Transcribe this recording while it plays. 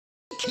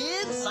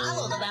kids,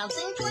 follow the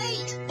bouncing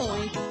plate.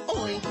 Oink,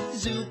 oink,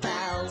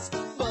 zoopals.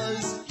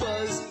 Buzz,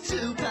 buzz,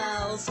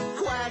 zoopals.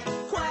 Quack,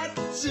 quack,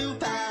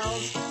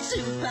 zoopals.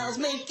 Zoopals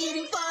make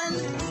eating fun.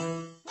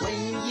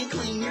 When you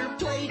clean your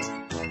plate,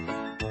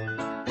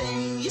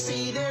 then you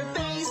see their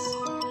face.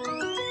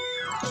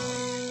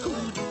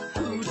 Hoot,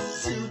 hoot,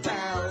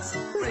 zoopals.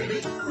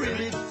 Ribbit,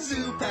 ribbit,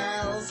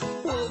 zoopals.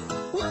 Woof,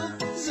 woof,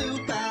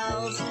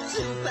 zoopals.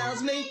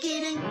 Zoopals make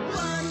eating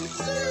fun.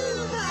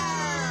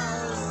 Zoopals!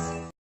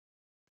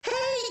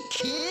 Hey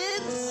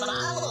kids,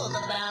 follow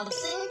the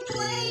bouncing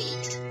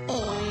plate.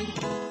 Oink,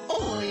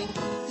 oink,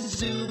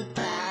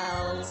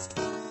 zoopals.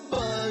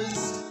 Buzz,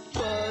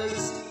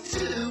 buzz,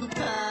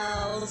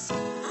 zoopals.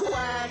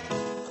 Quack,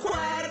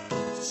 quack,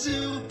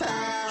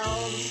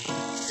 zoopals.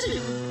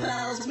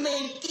 Zoopals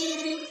make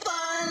eating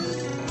fun.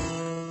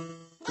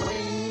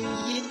 When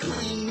you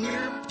clean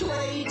your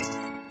plate,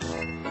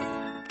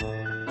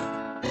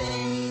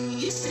 then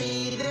you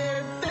see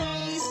their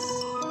face.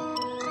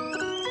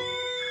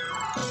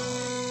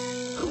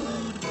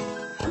 Hoot,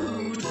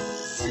 hoot,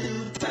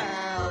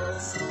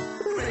 zoopals.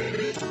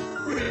 Ribbit,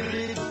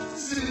 ribbit,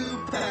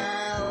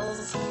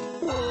 zoopals.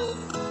 Woof,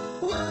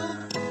 woof,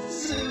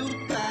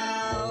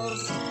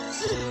 zoopals.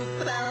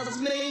 Zoopals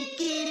make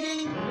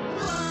eating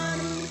fun.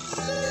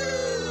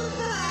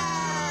 Zoopals!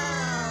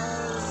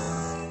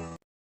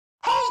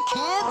 Hey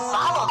kids,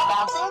 follow the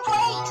bouncing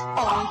plate.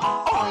 Oink,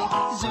 oink,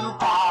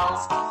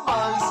 zoopals.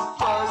 Buzz,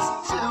 buzz,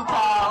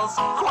 zoopals.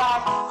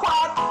 Quack,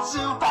 quack,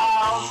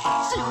 zoopals.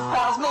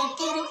 Zoopals make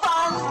eating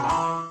fun.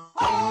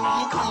 When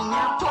you clean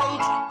your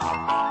plate,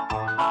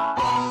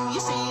 then you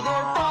see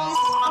their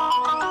face.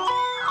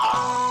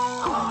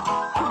 Hoot,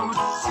 hoot,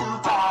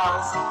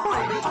 zoopals.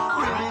 Ribbit,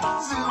 ribbit,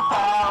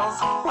 zoopals.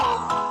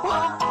 Woof,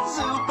 woof,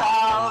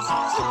 zoopals.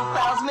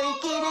 Zoopals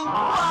make eating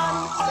fun.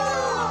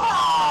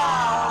 Zoopals!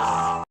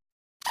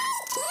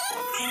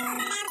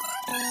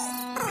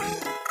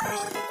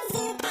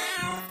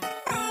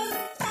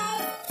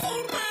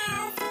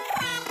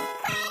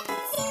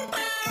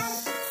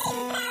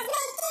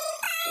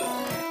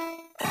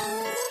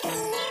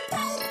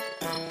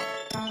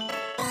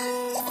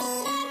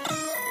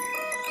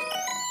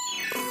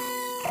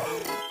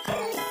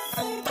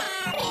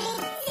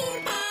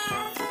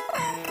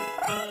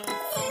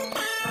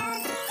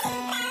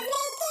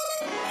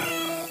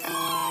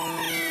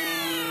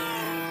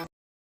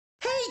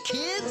 Hey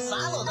kids,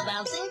 follow the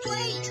bouncing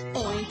plate.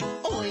 Oink,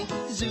 oink,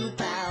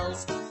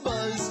 zoopals.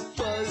 Buzz,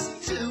 buzz,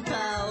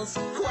 zoopals.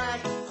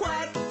 Quack,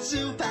 quack,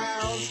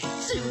 zoopals.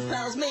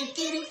 Zoopals make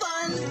eating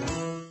fun.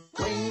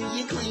 When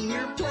you clean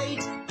your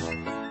plate,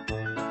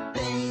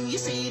 then you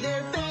see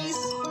their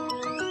face.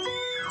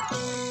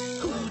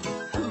 Hoot,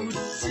 hoot,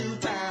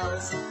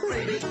 zoopals.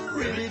 Ribbit,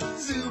 ribbit,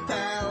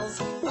 zoopals.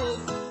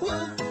 Woof,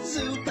 woof,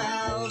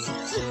 zoopals.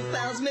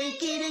 Zoopals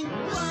make eating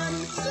fun.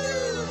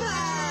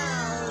 Zoopals!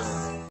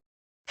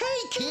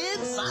 Hey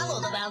kids, follow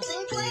the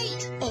bouncing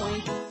plate.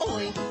 Oink,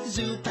 oink,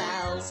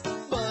 zoopals.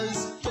 Buzz,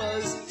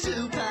 buzz,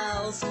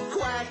 zoopals.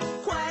 Quack,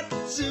 quack,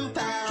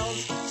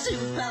 zoopals.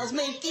 Zoopals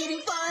make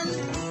eating fun.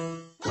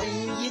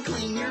 When you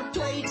clean your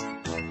plate,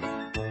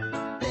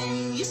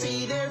 then you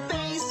see their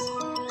face.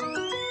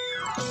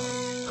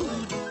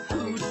 Hoot,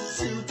 hoot,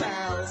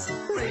 zoopals.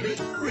 Ribbit,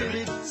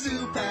 ribbit,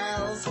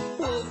 zoopals.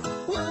 Woof,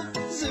 woof,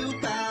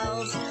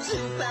 zoopals.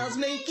 Zoopals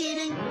make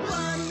eating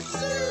fun.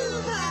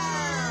 Zoopals!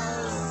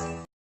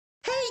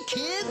 Hey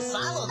kids,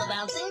 follow the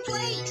bouncing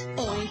plate.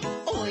 Oink,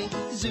 oink,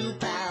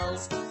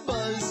 zoopals.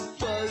 Buzz,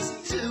 buzz,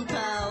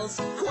 zoopals.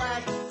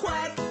 Quack,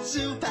 quack,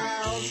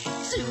 zoopals.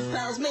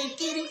 Zoopals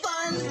make eating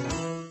fun.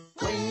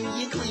 When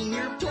you clean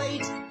your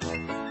plate,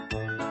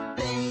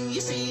 then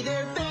you see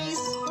their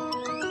face.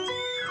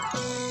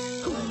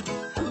 Hoot,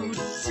 hoot,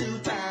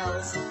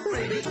 zoopals.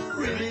 Ribbit,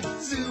 ribbit,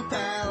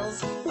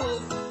 zoopals.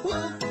 Woof,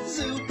 woof,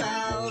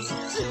 zoopals.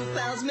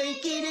 Zoopals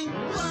make eating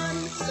fun.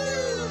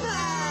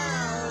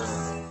 Zoopals!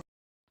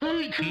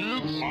 Hey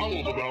kids,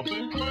 follow the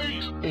bouncing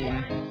plate.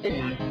 Oink,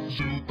 oink,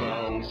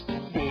 zoopals.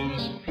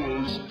 Buzz,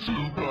 buzz,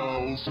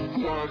 zoopals.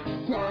 Quack,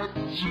 quack,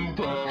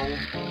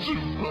 zoopals.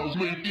 Zoopals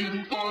make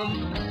eating fun.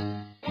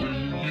 When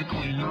you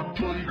clean your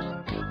plate,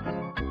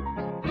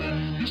 then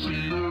you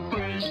see their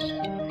face.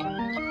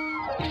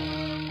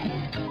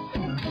 Hoot,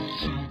 hoot,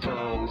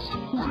 zoopals.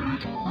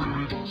 Ribbit,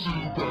 ribbit,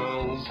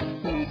 zoopals.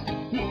 Woof,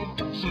 woof,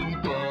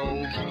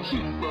 zoopals.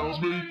 Zoopals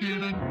make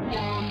eating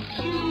fun.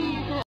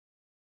 Zoopals!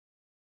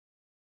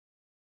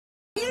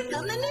 Here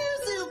come the new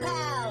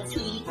zoopals.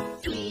 Tweet,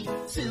 tweet,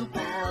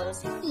 zoopals.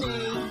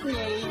 Neigh,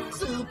 neigh,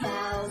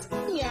 zoopals.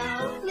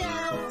 Meow,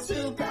 meow,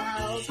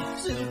 zoopals.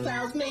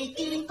 Zoopals make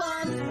eating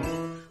fun.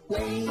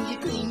 When you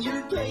clean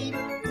your plate,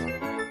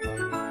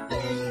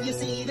 then you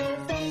see their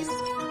face.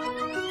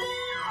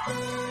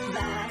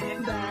 Back,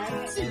 back,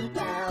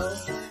 zoopals.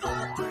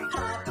 Hop,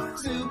 hop,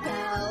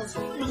 zoopals.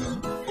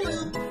 Bloop,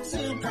 bloop,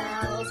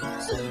 zoopals.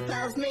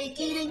 Zoopals make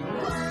eating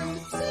fun.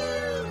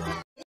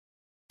 Zoopals!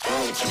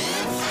 Hey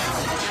kids,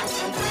 follow the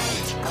bouncing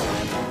plate.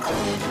 Oink,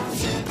 oink,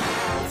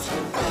 zoopals.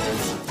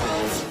 Buzz,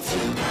 buzz,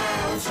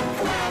 zoopals.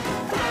 Quack,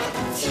 quack,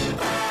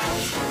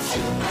 zoopals.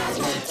 Zoopals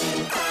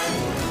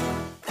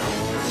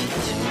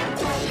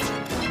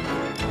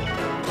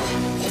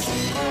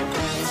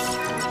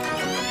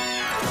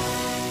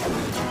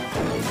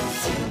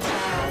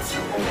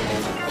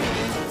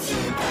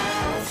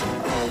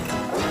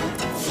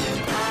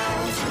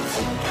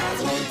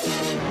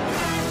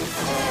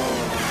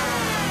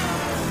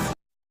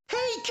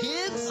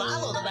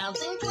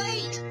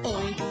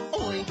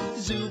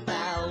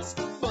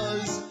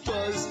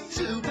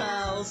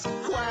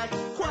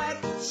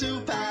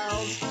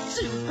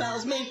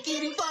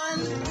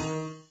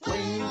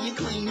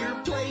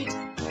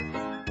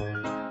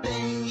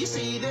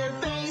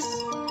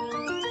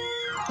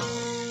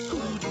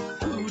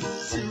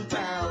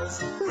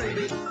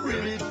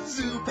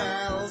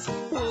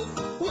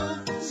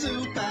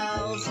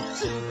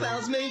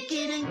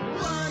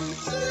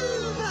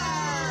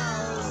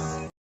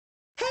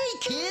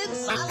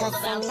all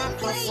the bouncing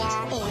plate.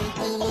 Oink,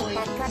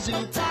 oink,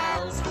 zoo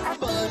pals.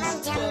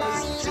 Buzz,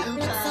 buzz, zoo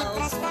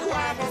pals.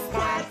 Quack,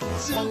 quack,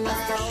 zoo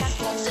pals.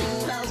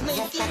 Zoo pals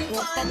making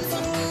fun.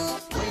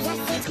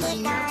 When you clean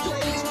your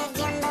plate,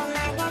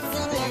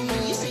 then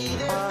you see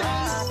their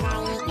face.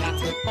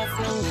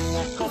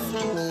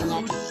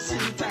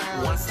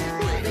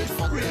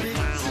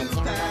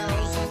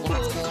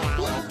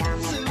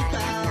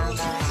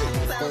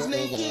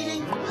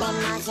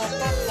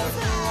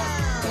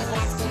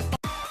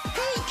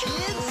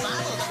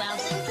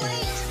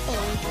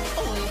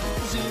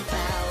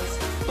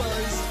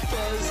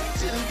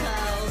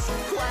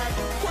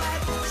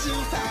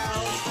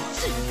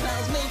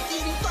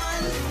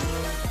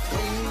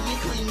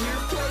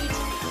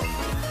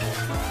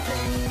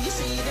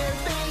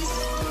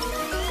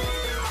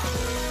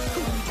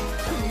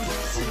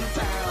 Zoo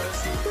pals,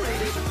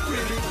 ribbit,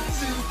 ribbit,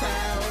 zoo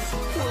pals.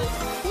 Whoop,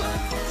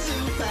 whoop,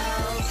 zoo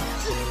pals.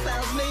 Zoo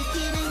pals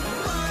making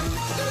fun.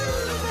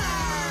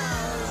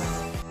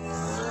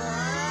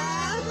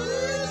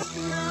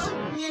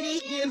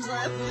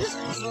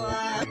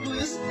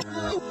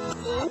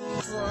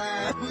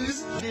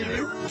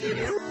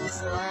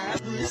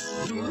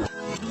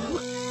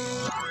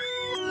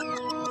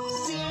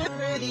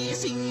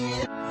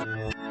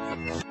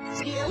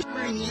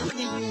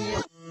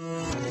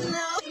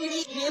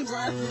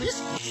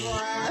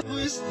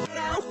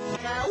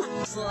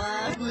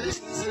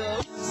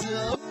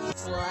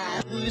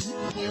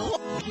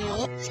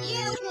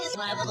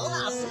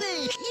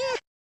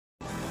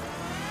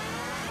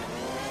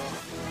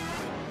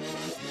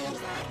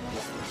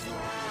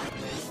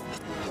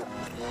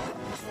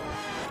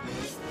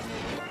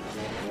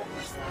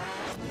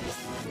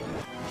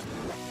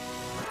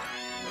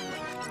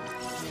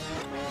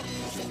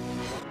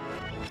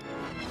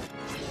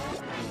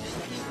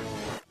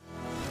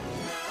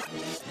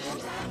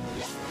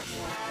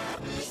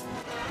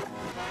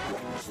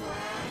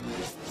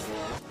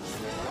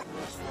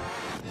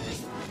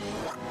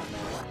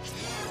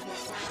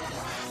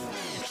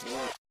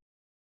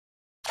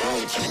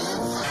 kids,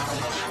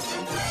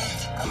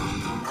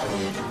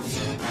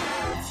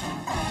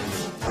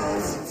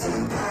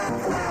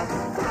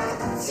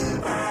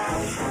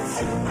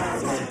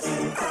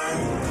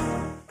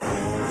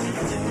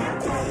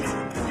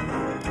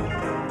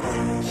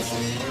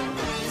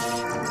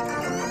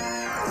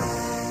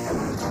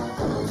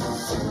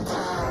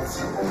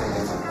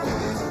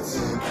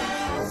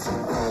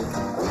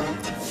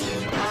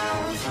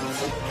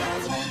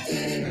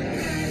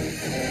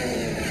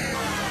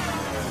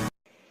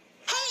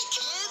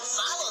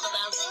 follow the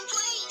bouncing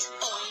plate.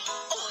 Oink,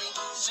 oink,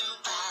 zoo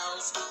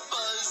pals.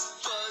 Buzz,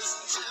 buzz,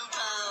 zoo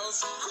pals.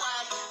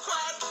 Quack,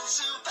 quack, zoo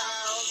pals.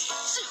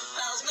 Zoo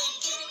pals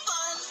making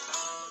fun.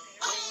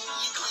 When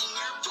you clean your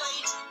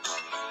plate,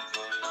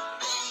 then you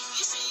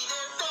see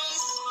their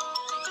face.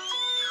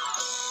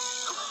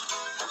 Hoot,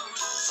 hoot,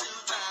 zoo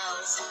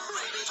pals.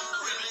 Ribbit,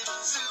 ribbit,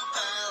 zoo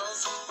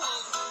pals.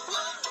 Whoop,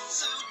 whoop,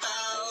 zoo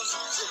pals.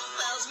 Zoo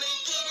pals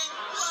making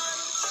fun.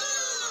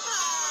 Zoo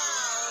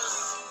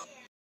pals.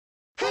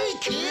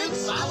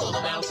 Kids, follow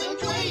the bouncing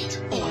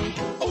plate. Oink,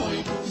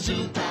 oink,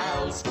 zoo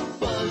pals.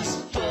 Buzz,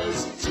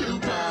 buzz, zoo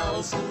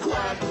pals.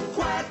 Quack,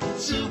 quack,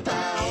 zoo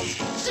pals.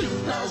 Zoo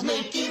pals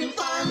making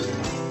fun.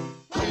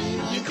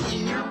 When you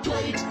clean your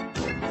plate,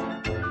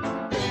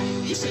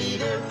 then you see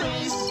their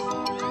face.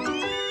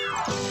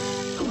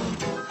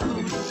 Hoot,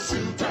 hoot,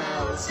 zoo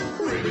pals.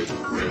 Ribbit,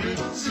 ribbit,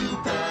 zoo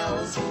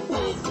pals.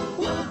 Woof,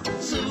 woof,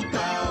 zoo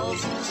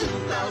pals. Zoo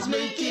pals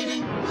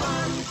making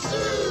fun.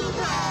 Zoo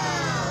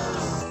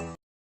pals.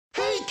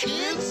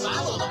 Kids,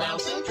 follow the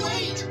bouncing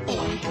plate.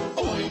 Oink,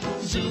 oink,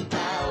 zoo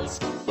pals.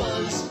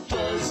 Buzz,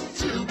 buzz,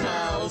 zoo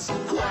pals.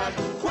 Quack,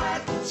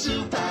 quack,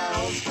 zoo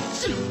pals.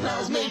 Zoo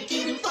pals making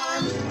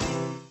fun.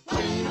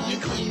 When you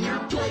clean your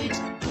plate,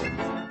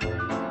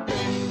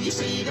 then you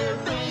see their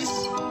face.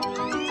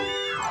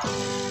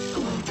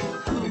 Hoot,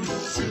 hoot,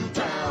 zoo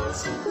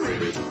pals.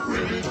 Ribbit,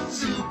 ribbit,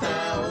 zoo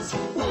pals.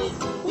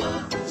 Woof,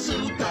 woof,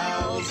 zoo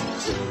pals.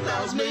 Zoo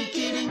pals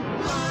making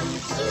fun.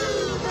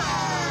 Zoo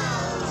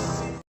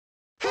pals.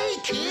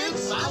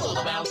 Kids, follow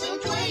the bouncing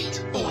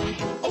plate. Oink,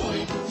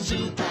 oink,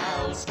 zoo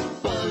pals.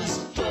 Buzz,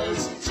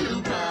 buzz,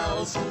 zoo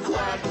pals.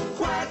 Quack,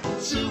 quack,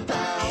 zoo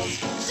pals.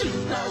 Zoo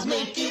pals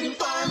making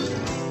fun.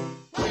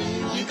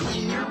 When you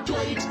clean your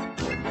plate,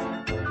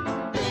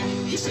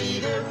 then you see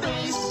their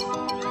face.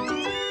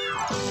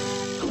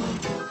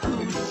 Hoot,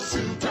 hoot,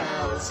 zoo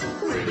pals.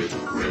 Ribbit,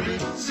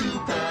 ribbit, zoo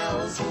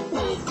pals.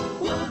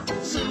 Woof, woof,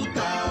 zoo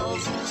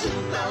pals.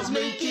 Zoo pals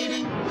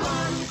making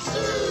fun.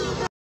 Zoo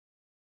pals.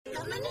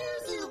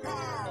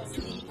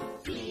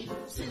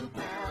 Zoo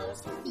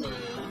pals,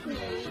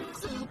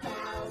 zoo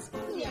pals,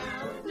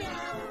 meow,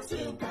 meow,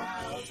 zoo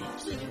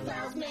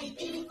pals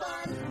making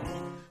fun.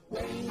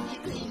 When you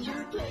clean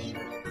your plate,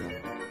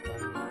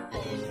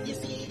 then you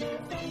see their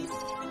face.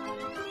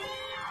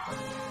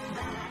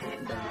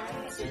 Back,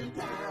 back, zoo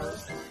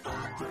pals,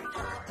 hop,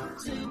 hop,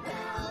 zoo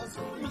pals,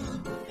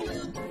 loop,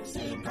 loop,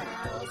 zoo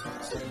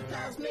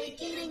pals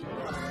making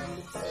fun.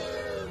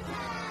 Zoo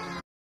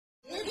pals.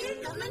 Here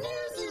come a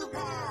new zoo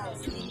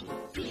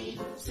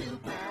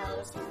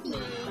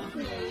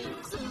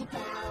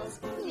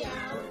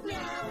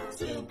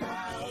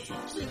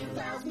Soup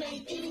pals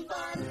make eating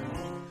fun.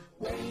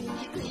 When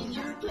you clean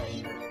your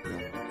plate,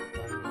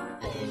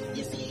 then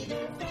you see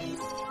their face.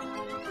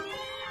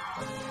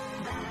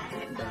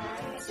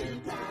 That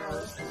soup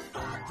pals,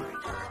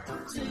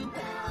 hot soup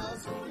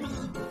pals,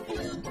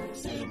 bloop,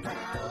 soup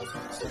pals.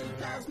 Soup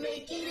pals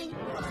make eating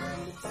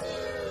fun.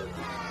 Soup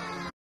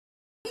pals.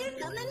 Here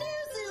come the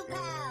new soup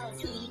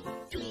pals.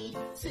 Tweet,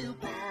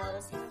 soup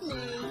pals.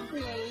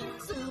 Neigh,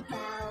 soup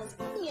pals.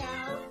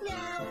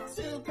 Meow,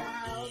 soup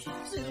pals.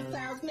 Soup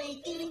pals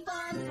make eating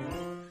fun.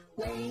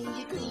 When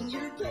you clean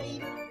your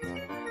plate,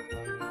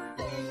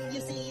 then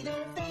you see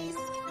their face.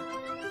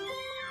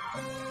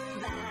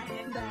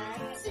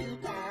 That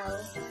soup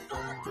pals.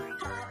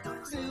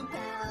 Hot soup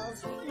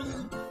pals.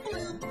 Bloop,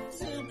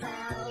 soup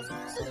pals.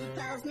 Soup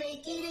pals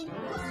make eating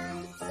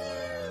fun.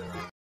 Soup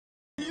pals.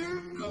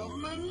 Here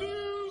come the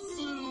new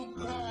soup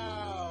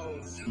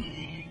pals.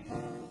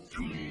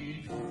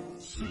 Tweet,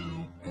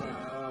 soup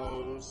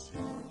pals.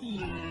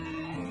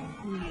 Neigh,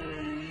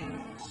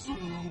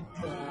 soup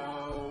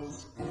pals.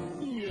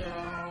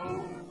 Meow,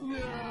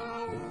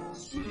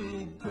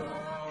 soup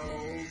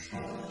pals.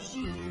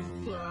 Soup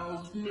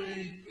pals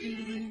make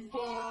eating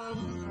fun.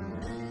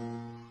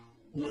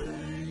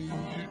 When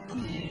you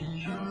clean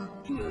your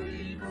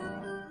plate,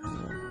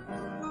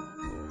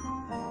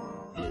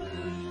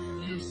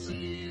 then you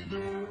see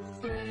their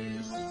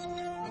face.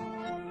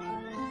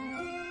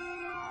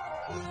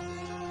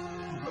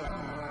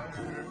 Back,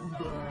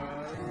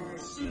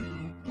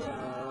 soup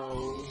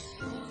pals.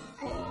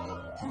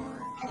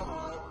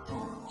 Hot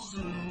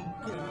soup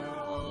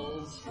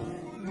pals.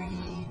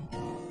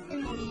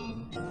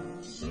 Bloop,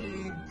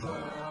 soup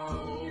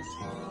pals.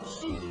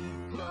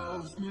 Soup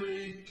pals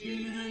make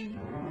eating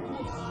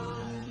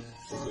fun.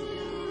 Soup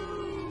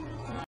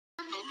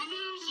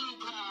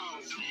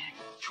pals.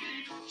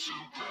 Tweet,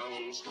 soup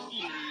pals.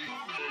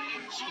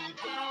 Neigh, soup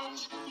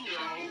pals.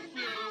 Meow,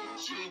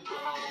 soup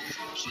pals.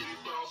 Soup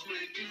pals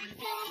make eating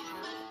fun.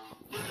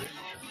 When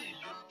you clean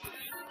your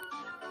plate,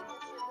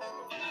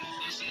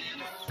 you see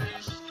their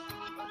face.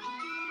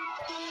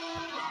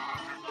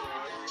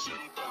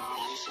 Soup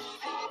pals.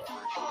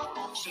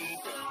 Hot soup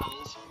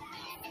pals.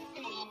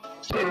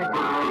 Soup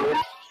pals.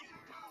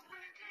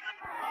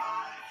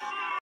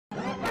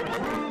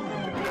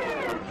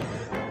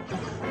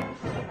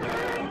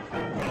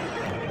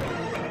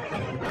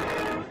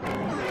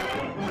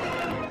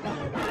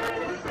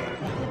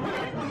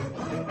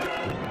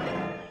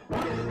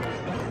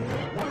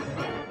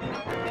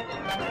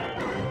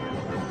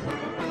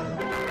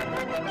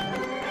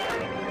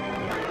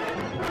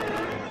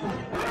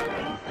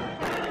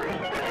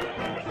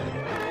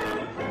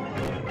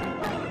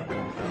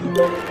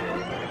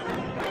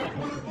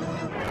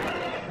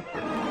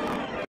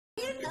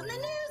 Here come the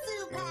new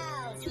soup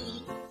pals.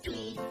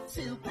 Tweet,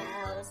 soup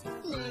pals.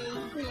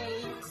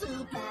 Neigh,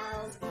 soup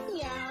pals.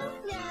 Meow,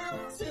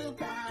 soup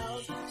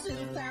pals.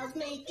 Soup pals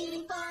make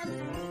eating fun.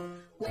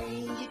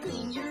 When you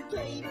clean your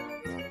plate,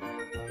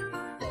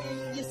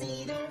 then you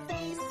see their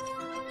face.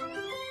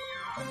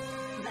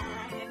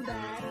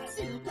 That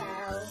soup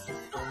pals.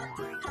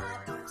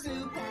 Hot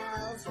soup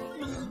pals.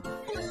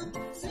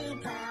 Bloop,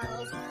 soup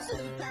pals.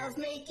 Soup pals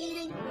make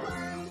eating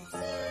fun.